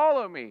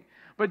follow me.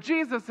 But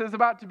Jesus is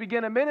about to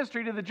begin a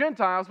ministry to the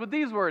Gentiles with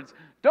these words,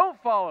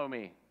 don't follow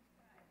me.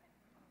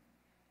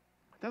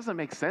 It doesn't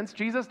make sense,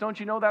 Jesus. Don't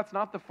you know that's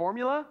not the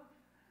formula?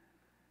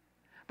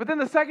 But then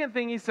the second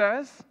thing He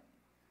says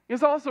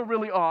is also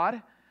really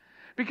odd,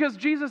 because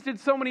Jesus did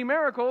so many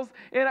miracles,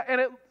 and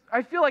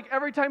I feel like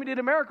every time He did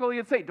a miracle,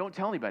 He'd say, don't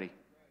tell anybody.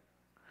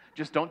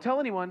 Just don't tell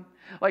anyone.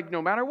 Like,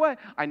 no matter what,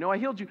 I know I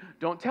healed you.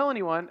 Don't tell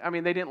anyone. I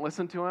mean, they didn't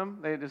listen to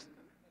Him.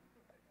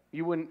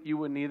 You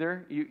wouldn't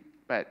either.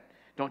 But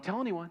don't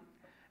tell anyone.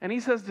 And He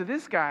says to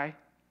this guy,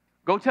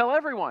 go tell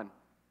everyone.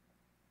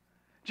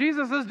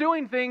 Jesus is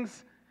doing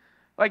things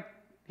like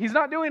He's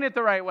not doing it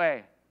the right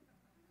way.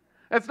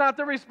 That's not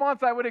the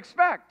response I would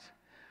expect.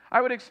 I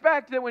would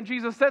expect that when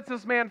Jesus sets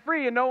this man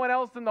free and no one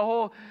else in the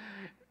whole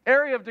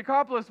area of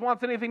Decapolis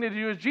wants anything to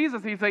do with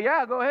Jesus, He'd say,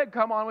 yeah, go ahead,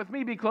 come on with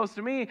me, be close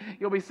to me,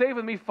 you'll be safe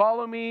with me,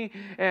 follow me,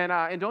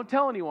 and don't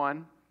tell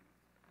anyone.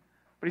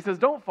 But He says,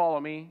 don't follow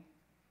me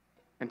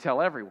and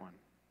tell everyone.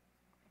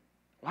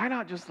 Why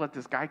not just let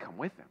this guy come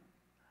with him?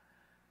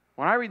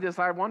 When I read this,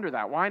 I wonder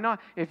that. Why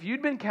not? If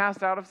you'd been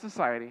cast out of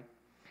society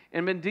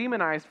and been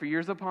demonized for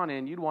years upon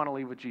end, you'd want to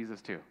leave with Jesus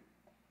too.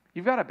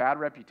 You've got a bad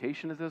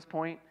reputation at this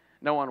point.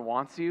 No one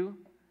wants you.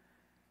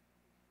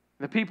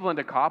 The people in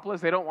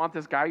Decapolis, they don't want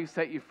this guy who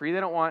set you free. They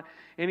don't want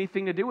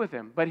anything to do with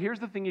him. But here's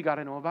the thing you got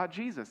to know about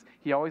Jesus.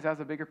 He always has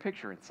a bigger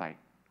picture in sight.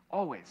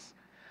 Always.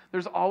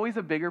 There's always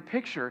a bigger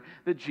picture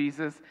that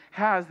Jesus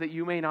has that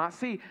you may not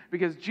see,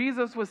 because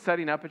Jesus was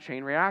setting up a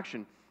chain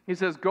reaction. He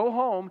says, go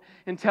home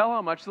and tell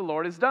how much the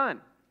Lord has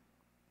done.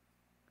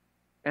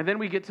 And then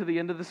we get to the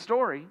end of the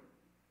story.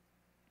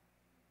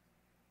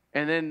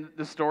 And then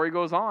the story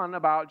goes on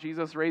about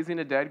Jesus raising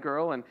a dead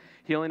girl and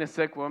healing a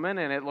sick woman,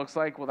 and it looks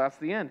like, well, that's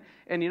the end.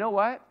 And you know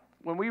what?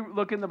 When we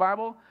look in the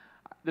Bible,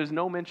 there's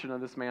no mention of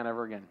this man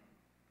ever again.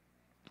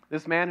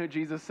 This man who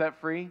Jesus set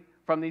free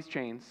from these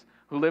chains,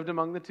 who lived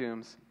among the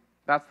tombs,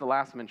 that's the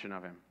last mention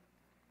of him.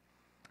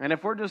 And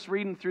if we're just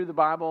reading through the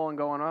Bible and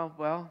going, oh,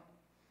 well,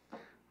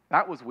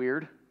 that was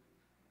weird.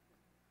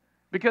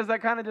 Because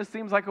that kind of just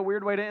seems like a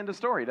weird way to end a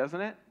story, doesn't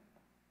it?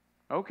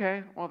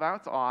 Okay, well,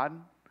 that's odd.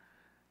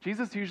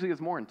 Jesus usually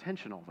is more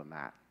intentional than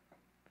that.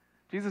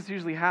 Jesus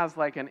usually has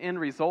like an end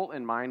result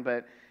in mind,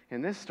 but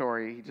in this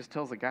story, He just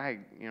tells the guy,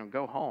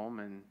 go home,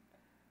 and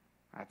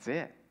that's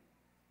it.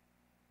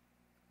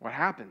 What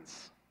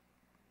happens?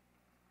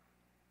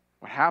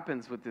 What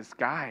happens with this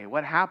guy?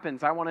 What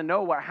happens? I want to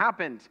know what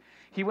happened.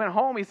 He went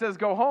home. He says,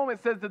 go home.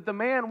 It says that the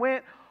man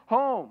went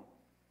home.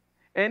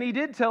 And he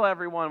did tell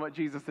everyone what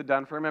Jesus had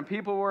done for him, and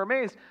people were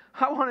amazed.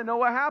 I want to know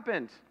what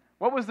happened.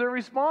 What was their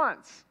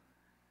response?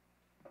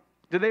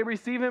 Did they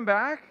receive him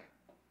back?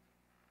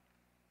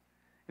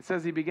 It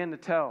says he began to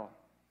tell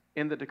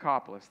in the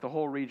Decapolis, the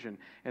whole region,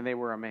 and they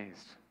were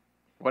amazed.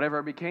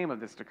 Whatever became of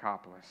this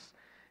Decapolis?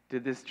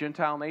 Did this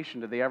Gentile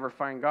nation, did they ever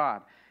find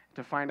God?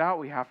 To find out,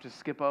 we have to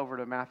skip over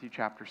to Matthew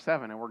chapter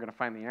 7, and we're going to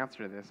find the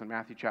answer to this in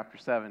Matthew chapter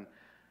 7,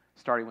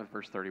 starting with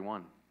verse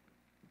 31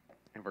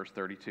 and verse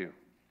 32.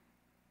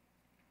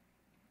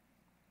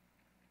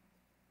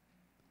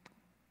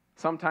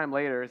 Sometime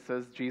later, it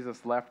says,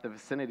 Jesus left the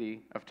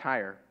vicinity of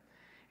Tyre,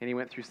 and he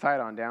went through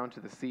Sidon down to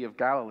the Sea of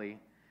Galilee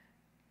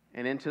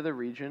and into the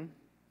region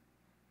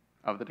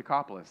of the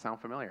Decapolis.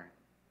 Sound familiar?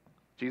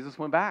 Jesus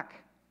went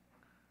back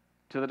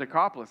to the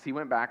Decapolis. He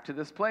went back to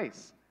this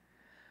place.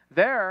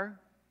 There,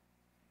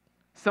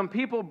 some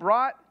people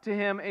brought to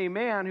him a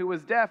man who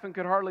was deaf and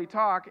could hardly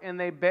talk, and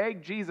they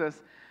begged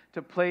Jesus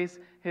to place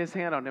his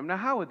hand on him. Now,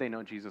 how would they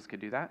know Jesus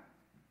could do that?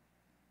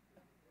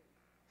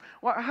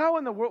 Well, how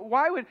in the world?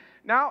 Why would...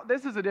 Now,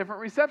 this is a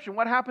different reception.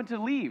 What happened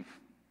to leave?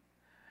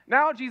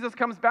 Now, Jesus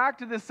comes back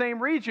to this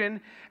same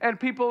region, and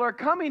people are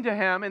coming to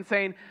him and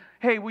saying,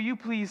 hey, will you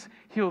please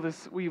heal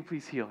this? Will you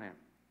please heal him?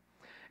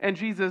 And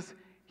Jesus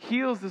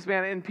heals this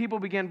man, and people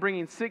begin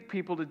bringing sick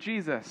people to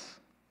Jesus.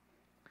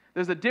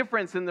 There's a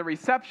difference in the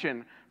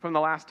reception from the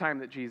last time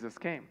that Jesus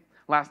came.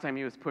 Last time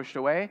he was pushed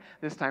away.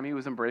 This time he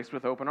was embraced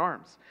with open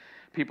arms.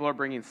 People are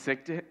bringing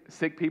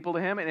sick people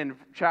to him. And in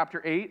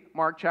chapter 8,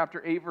 Mark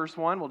chapter 8, verse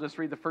 1, we'll just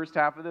read the first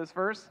half of this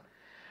verse.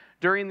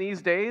 During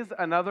these days,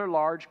 another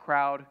large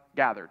crowd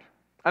gathered.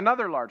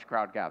 Another large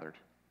crowd gathered.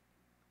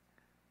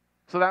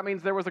 So that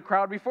means there was a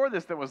crowd before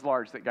this that was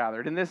large that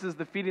gathered. And this is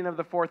the feeding of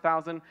the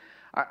 4,000.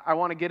 I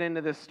want to get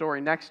into this story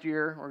next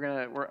year.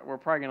 We're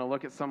probably going to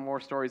look at some more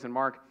stories in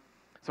Mark.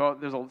 So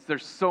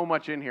there's so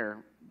much in here.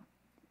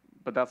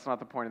 But that's not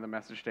the point of the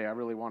message today. I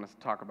really want us to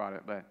talk about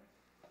it, but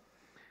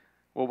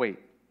we'll wait.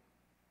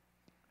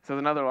 So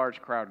another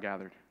large crowd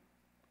gathered.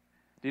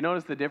 Do you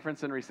notice the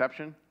difference in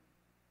reception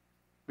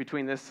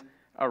between this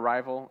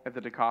arrival at the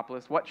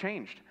Decapolis? What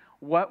changed?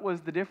 What was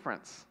the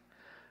difference?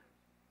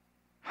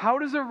 How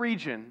does a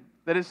region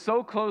that is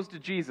so close to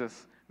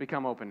Jesus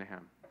become open to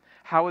him?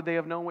 How would they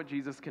have known what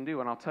Jesus can do?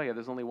 And I'll tell you,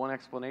 there's only one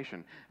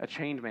explanation. A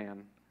chained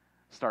man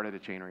started a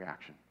chain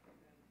reaction.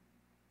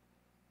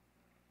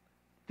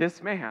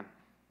 This man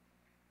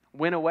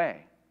went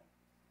away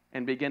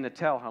and began to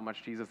tell how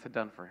much Jesus had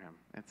done for him,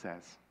 it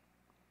says.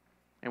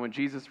 And when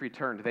Jesus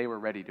returned, they were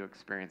ready to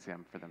experience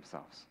him for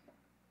themselves.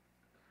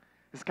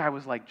 This guy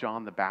was like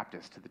John the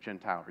Baptist to the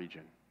Gentile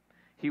region.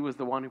 He was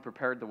the one who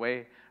prepared the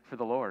way for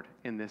the Lord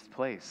in this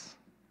place.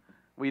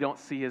 We don't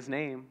see his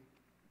name,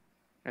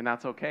 and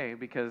that's okay,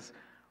 because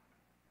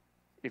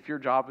if your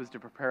job is to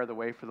prepare the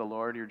way for the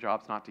Lord, your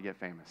job's not to get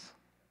famous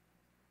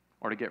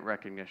or to get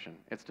recognition.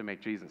 It's to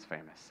make Jesus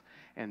famous.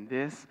 And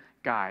this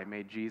guy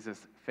made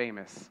Jesus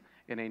famous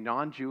in a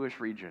non-Jewish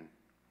region.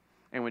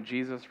 And when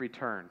Jesus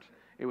returned,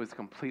 it was a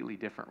completely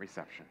different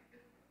reception.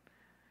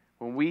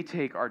 When we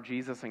take our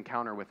Jesus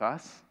encounter with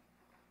us,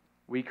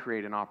 we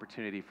create an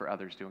opportunity for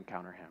others to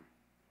encounter him.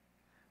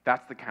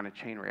 That's the kind of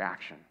chain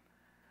reaction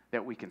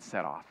that we can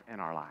set off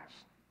in our lives.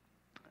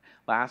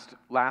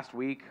 Last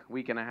week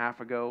and a half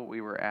ago,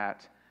 we were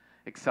at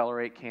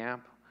Accelerate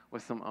Camp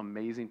with some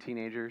amazing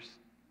teenagers.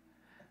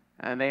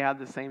 And they had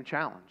the same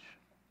challenge,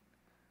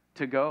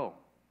 to go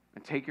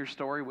and take your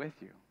story with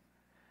you.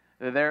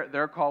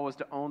 Their call was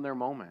to own their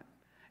moment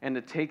and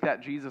to take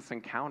that Jesus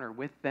encounter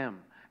with them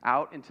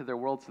out into their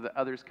world so that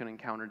others can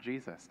encounter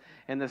Jesus.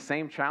 And the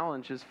same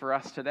challenge is for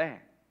us today.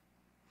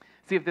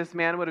 See, if this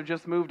man would have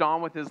just moved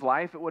on with his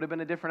life, it would have been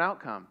a different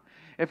outcome.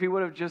 If he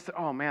would have just,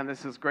 oh man,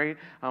 this is great,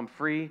 I'm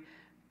free,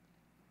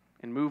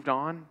 and moved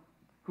on,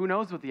 who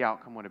knows what the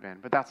outcome would have been.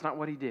 But that's not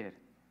what he did.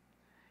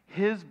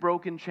 His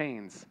broken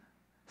chains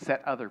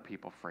set other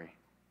people free.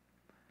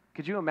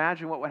 Could you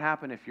imagine what would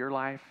happen if your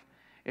life,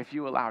 if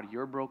you allowed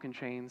your broken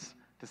chains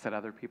to set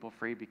other people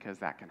free? Because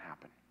that can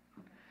happen.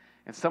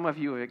 And some of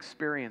you have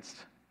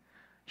experienced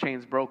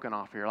chains broken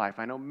off of your life.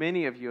 I know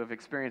many of you have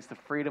experienced the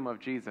freedom of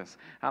Jesus.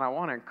 And I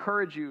want to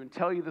encourage you and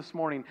tell you this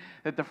morning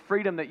that the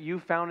freedom that you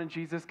found in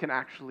Jesus can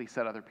actually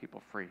set other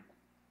people free.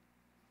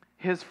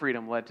 His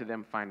freedom led to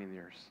them finding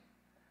theirs.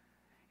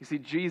 You see,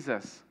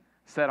 Jesus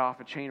set off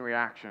a chain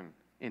reaction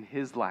in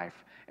his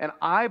life. And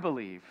I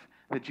believe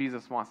that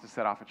Jesus wants to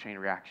set off a chain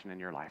reaction in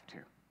your life too.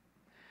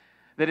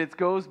 That it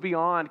goes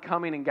beyond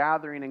coming and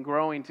gathering and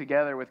growing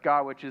together with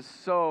God, which is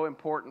so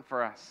important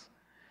for us.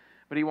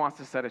 But he wants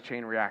to set a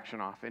chain reaction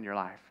off in your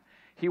life.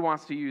 He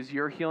wants to use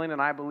your healing,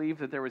 and I believe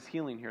that there was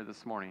healing here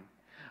this morning.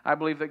 I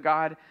believe that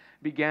God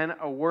began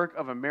a work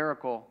of a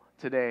miracle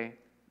today,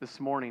 this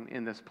morning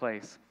in this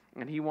place.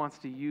 And he wants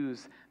to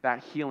use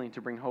that healing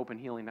to bring hope and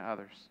healing to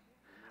others.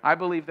 I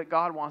believe that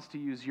God wants to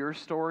use your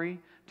story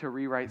to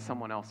rewrite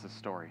someone else's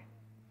story.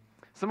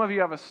 Some of you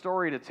have a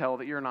story to tell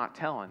that you're not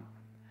telling.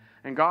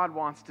 And God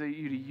wants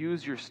you to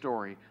use your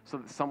story so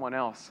that someone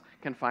else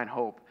can find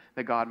hope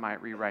that God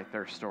might rewrite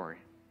their story.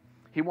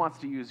 He wants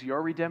to use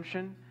your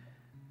redemption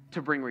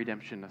to bring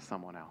redemption to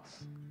someone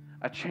else.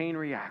 A chain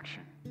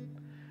reaction.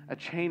 A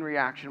chain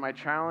reaction. My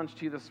challenge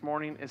to you this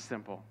morning is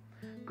simple.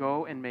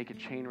 Go and make a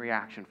chain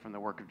reaction from the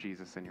work of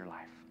Jesus in your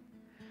life.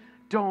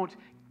 Don't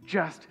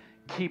just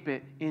keep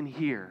it in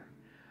here.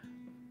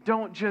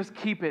 Don't just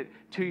keep it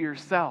to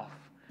yourself.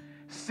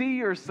 See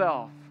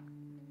yourself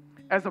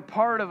as a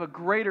part of a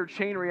greater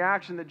chain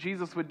reaction that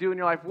Jesus would do in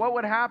your life. What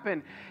would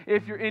happen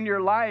if you're in your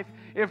life,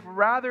 if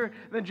rather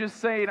than just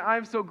saying,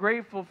 I'm so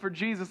grateful for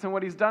Jesus and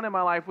what he's done in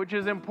my life, which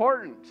is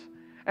important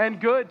and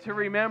good to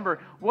remember,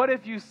 what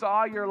if you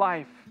saw your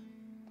life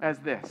as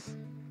this?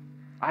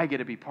 I get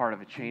to be part of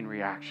a chain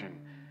reaction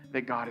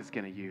that God is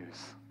going to use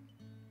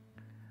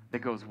that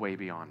goes way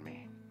beyond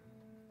me.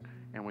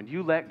 And when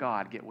you let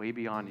God get way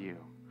beyond you,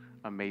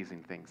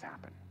 amazing things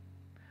happen.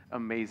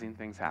 Amazing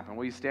things happen.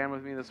 Will you stand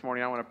with me this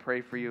morning? I want to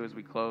pray for you as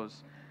we close.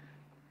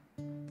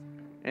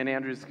 And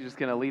Andrew's just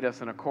going to lead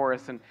us in a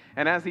chorus. And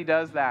as he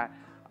does that,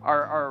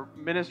 our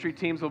ministry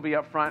teams will be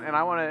up front. And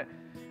I want to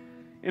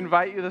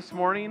invite you this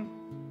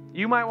morning.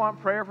 You might want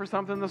prayer for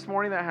something this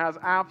morning that has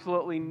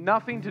absolutely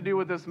nothing to do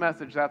with this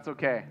message. That's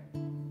okay.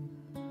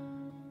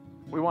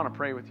 We want to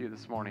pray with you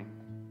this morning.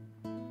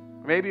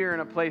 Maybe you're in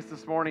a place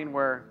this morning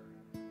where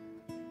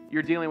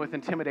you're dealing with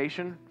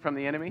intimidation from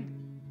the enemy.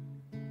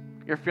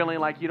 You're feeling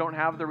like you don't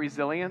have the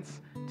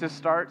resilience to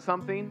start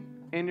something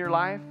in your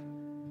life.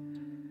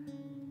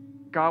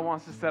 God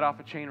wants to set off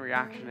a chain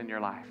reaction in your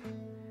life.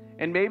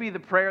 And maybe the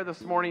prayer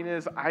this morning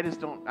is, I just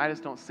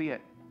don't see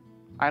it.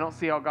 I don't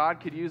see how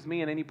God could use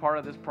me in any part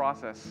of this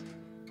process.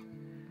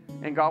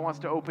 And God wants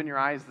to open your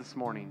eyes this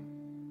morning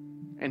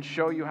and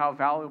show you how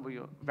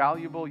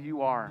valuable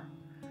you are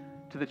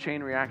to the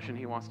chain reaction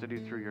he wants to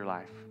do through your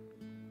life.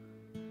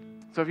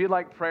 So if you'd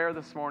like prayer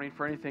this morning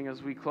for anything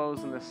as we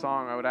close in this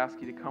song, I would ask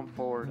you to come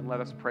forward and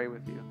let us pray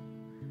with you.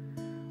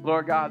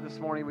 Lord God, this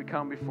morning we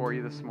come before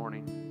you this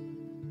morning.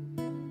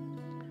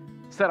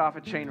 Set off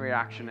a chain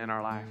reaction in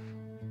our life.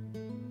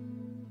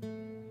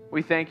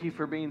 We thank you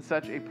for being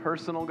such a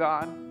personal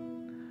God,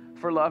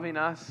 for loving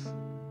us,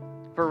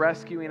 for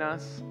rescuing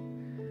us.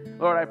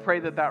 Lord, I pray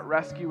that that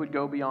rescue would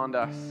go beyond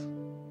us,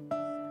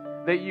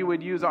 that you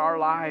would use our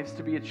lives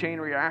to be a chain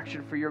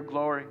reaction for your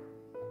glory.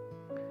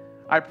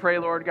 I pray,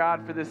 Lord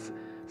God, for this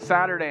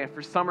Saturday,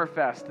 for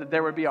Summerfest, that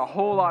there would be a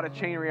whole lot of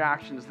chain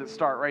reactions that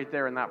start right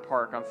there in that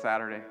park on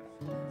Saturday.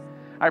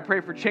 I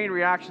pray for chain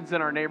reactions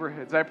in our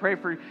neighborhoods. I pray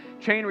for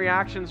chain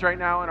reactions right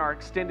now in our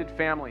extended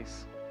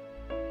families.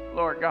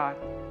 Lord God.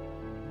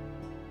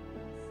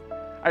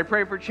 I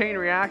pray for chain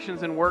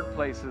reactions in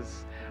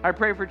workplaces. I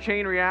pray for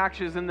chain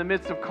reactions in the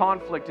midst of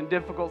conflict and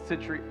difficult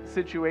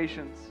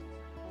situations.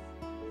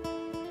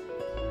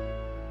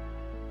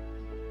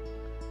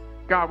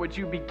 God, would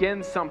you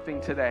begin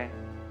something today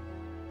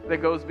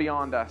that goes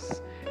beyond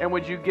us? And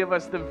would you give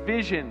us the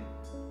vision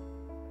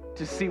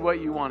to see what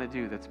you want to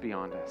do that's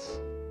beyond us?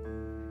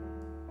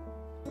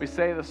 We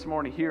say this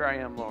morning, here I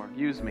am, Lord.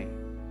 Use me.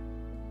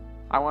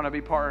 I want to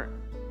be part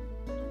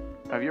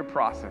of your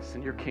process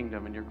and your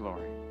kingdom and your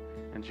glory.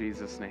 In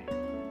Jesus' name.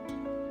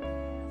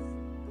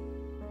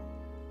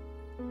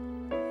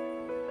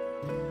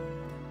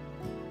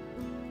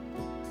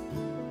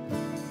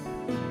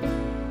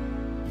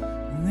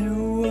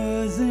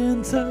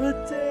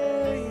 A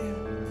day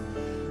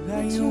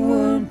that you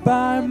weren't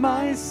by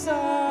my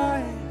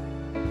side.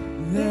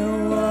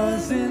 There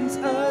wasn't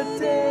a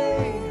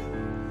day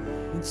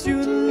that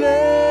you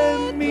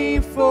let me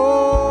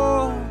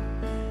fall.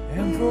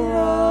 And for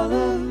all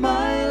of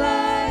my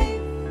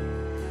life,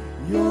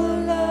 your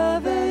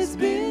love has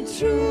been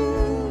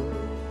true.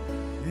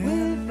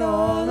 And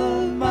all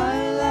of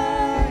my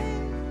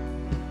life,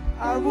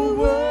 I will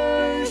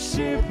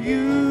worship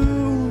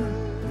you.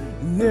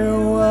 There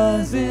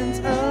wasn't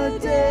a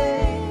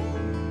day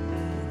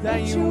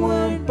that you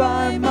weren't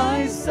by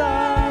my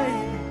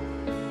side.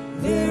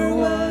 There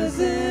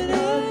wasn't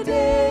a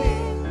day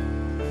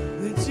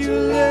that you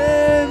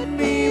let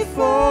me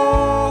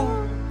fall.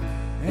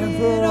 And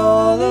for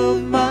all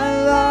of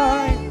my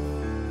life,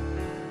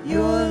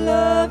 your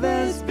love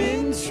has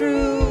been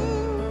true.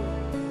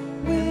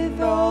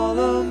 With all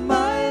of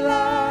my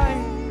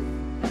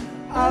life,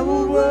 I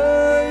will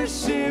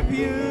worship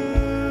you.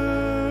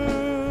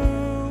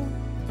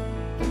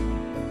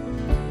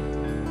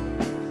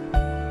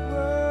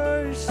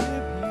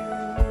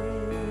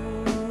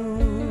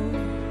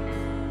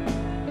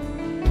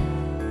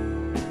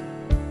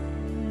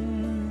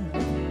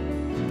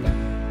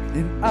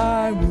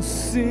 I will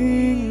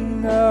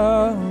sing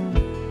of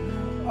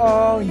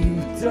all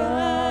you've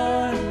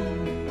done,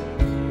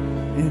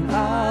 and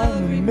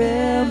I'll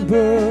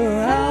remember